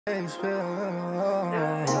Whoa,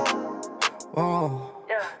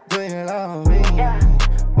 do you love me?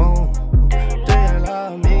 Whoa, do you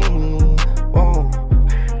love me? Whoa,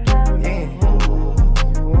 yeah.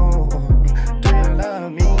 Whoa, do you love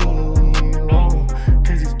me? Whoa,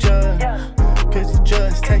 cause it's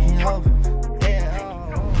just taking over.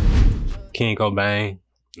 Yeah. King Cobain,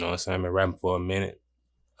 you know what I'm saying? I've been rapping for a minute.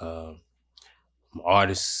 I'm an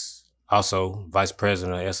artist, also vice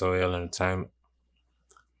president of S.O.L Entertainment.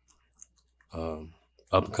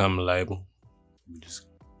 Up and coming label. We just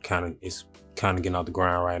it's kind of getting off the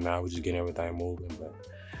ground right now. We're just getting everything moving, but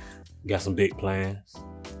we got some big plans.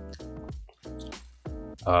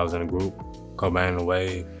 I was in a group, Cobain and the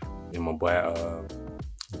Wave, and my boy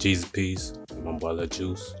Jesus Peace, and my boy Lil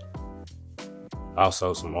Juice.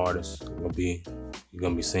 Also some artists you're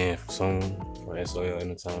gonna be seeing soon from S.O.L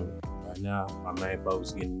Entertainment. Right now, my main focus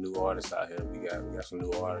is getting new artists out here. We got some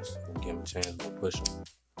new artists. We'll give them a chance, we'll push them.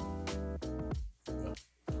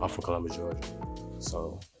 I'm from Columbus, Georgia,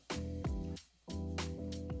 so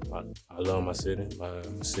I love my city. My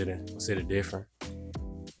city different.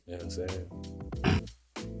 You know what I'm saying?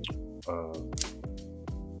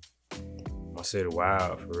 My city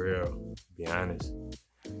wild, for real, to be honest.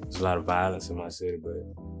 There's a lot of violence in my city, but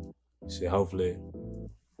shit, hopefully,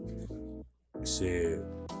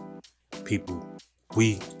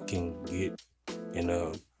 we can get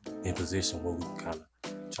in position where we can kind of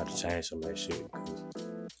try to change some of that shit.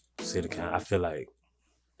 Cause I feel like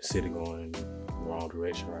the city going in the wrong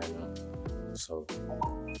direction right now. So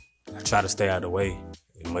I try to stay out of the way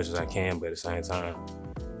as much as I can, but at the same time,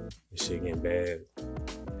 this shit getting bad.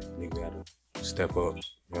 Nigga gotta step up, you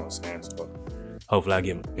know what I'm saying? So hopefully I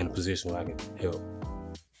get in a position where I can help.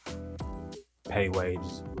 Pay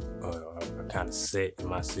wages are kind of set in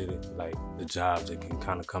my city. Like the jobs that can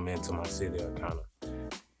kind of come into my city are kind of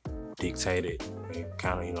dictated and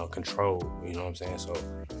kind of, controlled, you know what I'm saying? So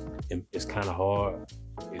it's kind of hard.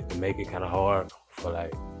 It make it kind of hard for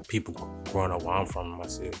like people growing up where I'm from in my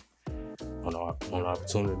city. On the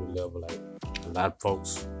opportunity level, like a lot of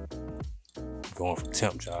folks going from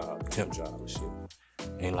temp job and shit.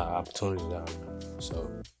 Ain't a lot of opportunities out there. So,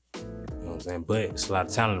 you know what I'm saying? But it's a lot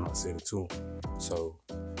of talent in my city too. So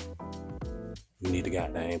we need to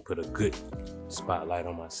goddamn put a good spotlight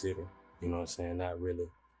on my city. You know what I'm saying? Not really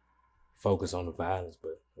focus on the violence,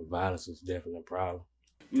 but the violence is definitely a problem.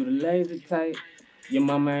 You the lazy type, your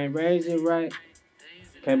mama ain't raised you right.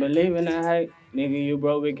 Can't believe in that hype. Nigga, you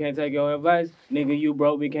broke, we can't take your advice. Nigga, you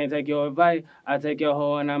broke, we can't take your advice. I take your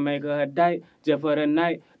hoe and I make her a date just for the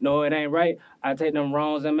night. No, it ain't right. I take them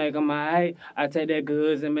wrongs and make them alright. I take that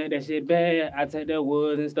goods and make that shit bad. I take that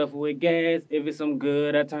woods and stuff with gas. If it's some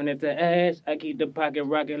good, I turn it to ash. I keep the pocket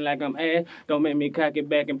rocking like I'm ass. Don't make me cock it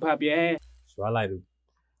back and pop your ass. So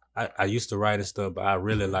I used to write and stuff, but I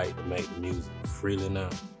really like to make music freely now.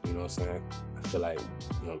 You know what I'm saying? I feel like,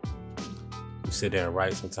 you sit there and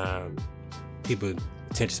write sometimes. People's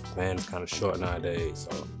attention span is kind of short nowadays.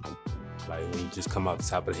 So, like when you just come off the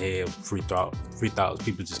top of the head, free thoughts,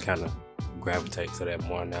 people just kind of gravitate to that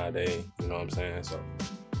more nowadays. You know what I'm saying? So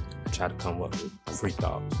I try to come up with free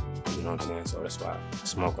thoughts. You know what I'm saying? So that's why I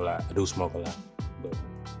smoke a lot. I do smoke a lot, but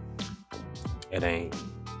I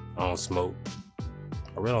don't smoke.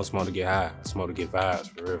 I really don't smoke to get high. I smoke to get vibes,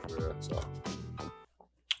 for real. So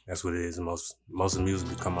that's what it is. Most of the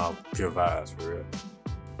music come out pure vibes, for real.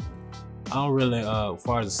 I don't really, as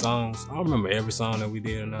far as the songs, I don't remember every song that we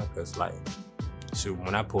did or not, cause like, shoot,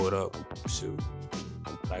 when I pulled up, shoot,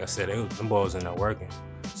 like I said, them boys in there working.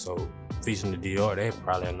 So featuring the DR, they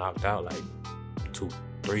probably had knocked out like 2,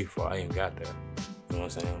 3 before I even got there. You know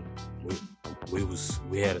what I'm saying?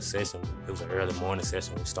 We had a session. It was an early morning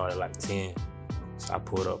session. We started like 10. So I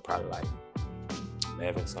pulled up probably like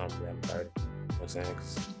 11 something, 11:30. You know what I'm saying?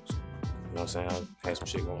 Cause, you know what I'm saying? I had some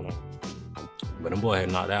shit going on. But them boys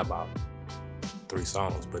had knocked out about 3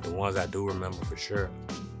 songs. But the ones I do remember for sure,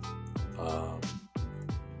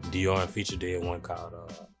 DR and Feature did one called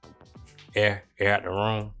Air Out the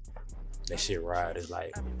Room. That shit ride is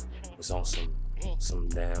like, it's on some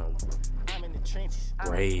damn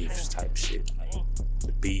raves type shit. Like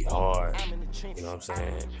the beat hard, you know what I'm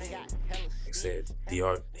saying? Like I said,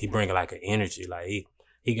 DR, he bring like an energy. Like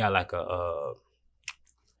he got like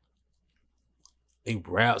he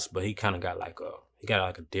raps, but he kind of got like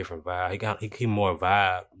a different vibe. He more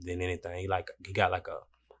vibe than anything. He got like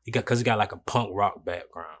a punk rock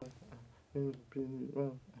background.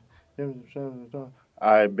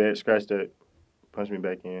 I bet, scratch that. Punch me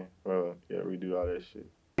back in. Yeah, redo all that shit.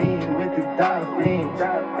 With the dolphins,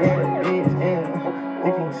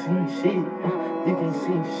 you can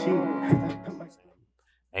see shit.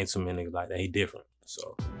 Ain't too many niggas like that. He different.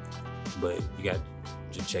 So, but you got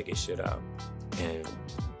to check his shit out.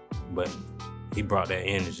 But he brought that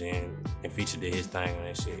energy in, and Feature did his thing on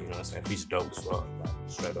that shit, you know what I'm saying? Feature dope as fuck, like,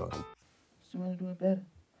 straight up. Somebody doing better.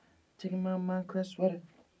 Taking my mind crush sweater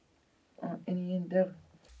on any endeavor.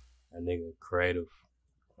 That nigga creative,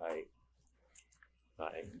 like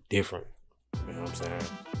different, you know what I'm saying?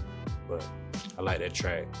 But I like that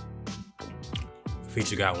track.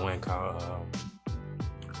 Feature got one called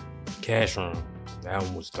Cash Room. That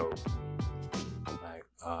one was dope. Like,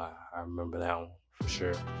 I remember that one for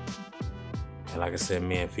sure. And like I said,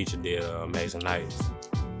 me and Feature did Amazing Nights.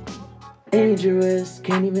 Dangerous,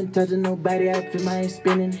 can't even touch nobody, I feel my head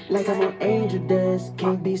spinning like I'm on angel dust.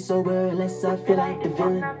 Can't be sober unless I feel like the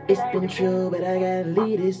villain. It's been true, but I gotta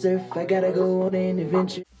lead this earth. I gotta go on an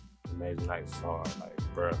adventure. Amazing Nights hard, like,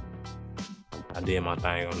 bruh. I did my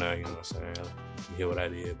thing on there, you know what I'm saying? You hear what I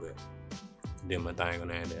did, but I did my thing on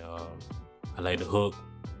there. And then, I laid the hook,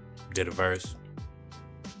 did a verse,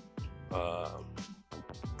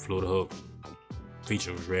 flew the hook.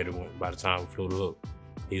 Feature was ready by the time we flew the hook.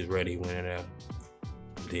 He was ready, he went in there,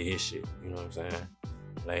 did his shit, you know what I'm saying?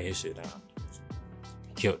 Laid his shit down.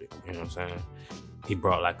 Killed it, you know what I'm saying? He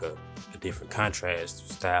brought like a different contrast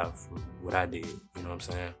style from what I did, you know what I'm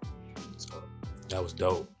saying? So that was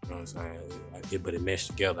dope, you know what I'm saying? But it meshed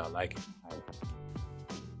together, I like it. Like,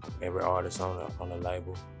 every artist on the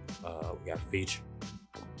label, we got Feature,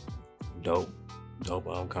 dope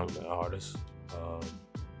upcoming artist.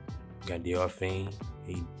 We got DR Fiend,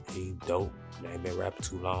 he dope. He ain't been rapping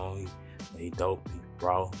too long. He dope. He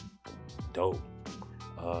raw, dope.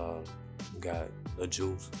 We got Lil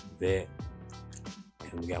Juice, Vet,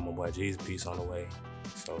 and we got my boy Jesus Piece on the way.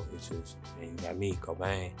 So it's just, and you got me,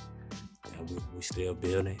 Cobain, and we still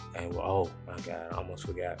building. And oh my God, I almost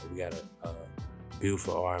forgot. We got a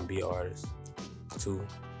beautiful R&B artist too,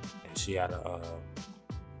 and she out of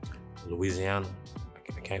Louisiana.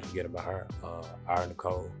 I can't forget about her. R.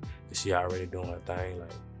 Nicole. She already doing her thing.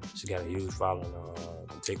 Like, she got a huge following on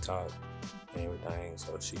TikTok and everything.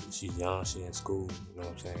 So she's young, she in school, you know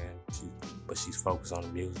what I'm saying? But she's focused on the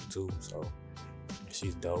music too, so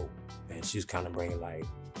she's dope. And she's kind of bringing like,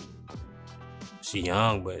 she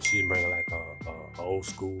young, but she's bringing like a old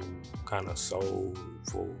school kind of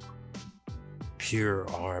soulful, pure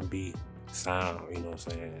R&B sound, you know what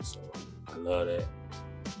I'm saying? So I love that.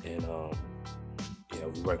 And yeah,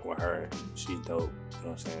 we working with her. She's dope, you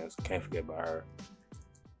know what I'm saying? So can't forget about her.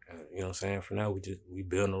 You know what I'm saying? For now, we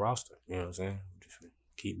building the roster. You know what I'm saying? We just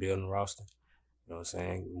keep building the roster. You know what I'm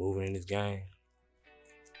saying? Moving in this game.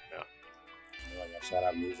 Yeah. I got shout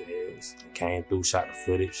out MUZIQHEADZATL. They came through, shot the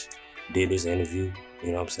footage, did this interview.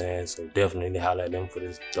 You know what I'm saying? So definitely holler at them for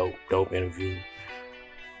this dope interview.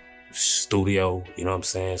 Studio, you know what I'm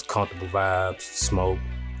saying? It's comfortable vibes, smoke,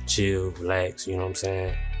 chill, relax. You know what I'm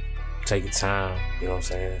saying? Take your time. You know what I'm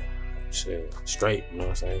saying? Shit, straight. You know what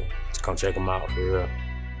I'm saying? Just come check them out for real.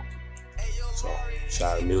 So,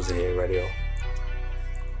 shout out to MUZIQHEAD Radio.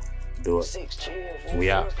 Do it.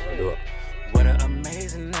 We out. Do it. What an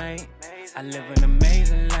amazing night. I live an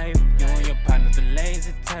amazing life. You and your partner's the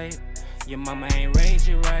lazy type. Your mama ain't raised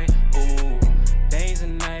you right. Ooh, days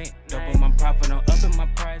and night. Double my profit, I'm upping my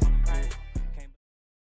price.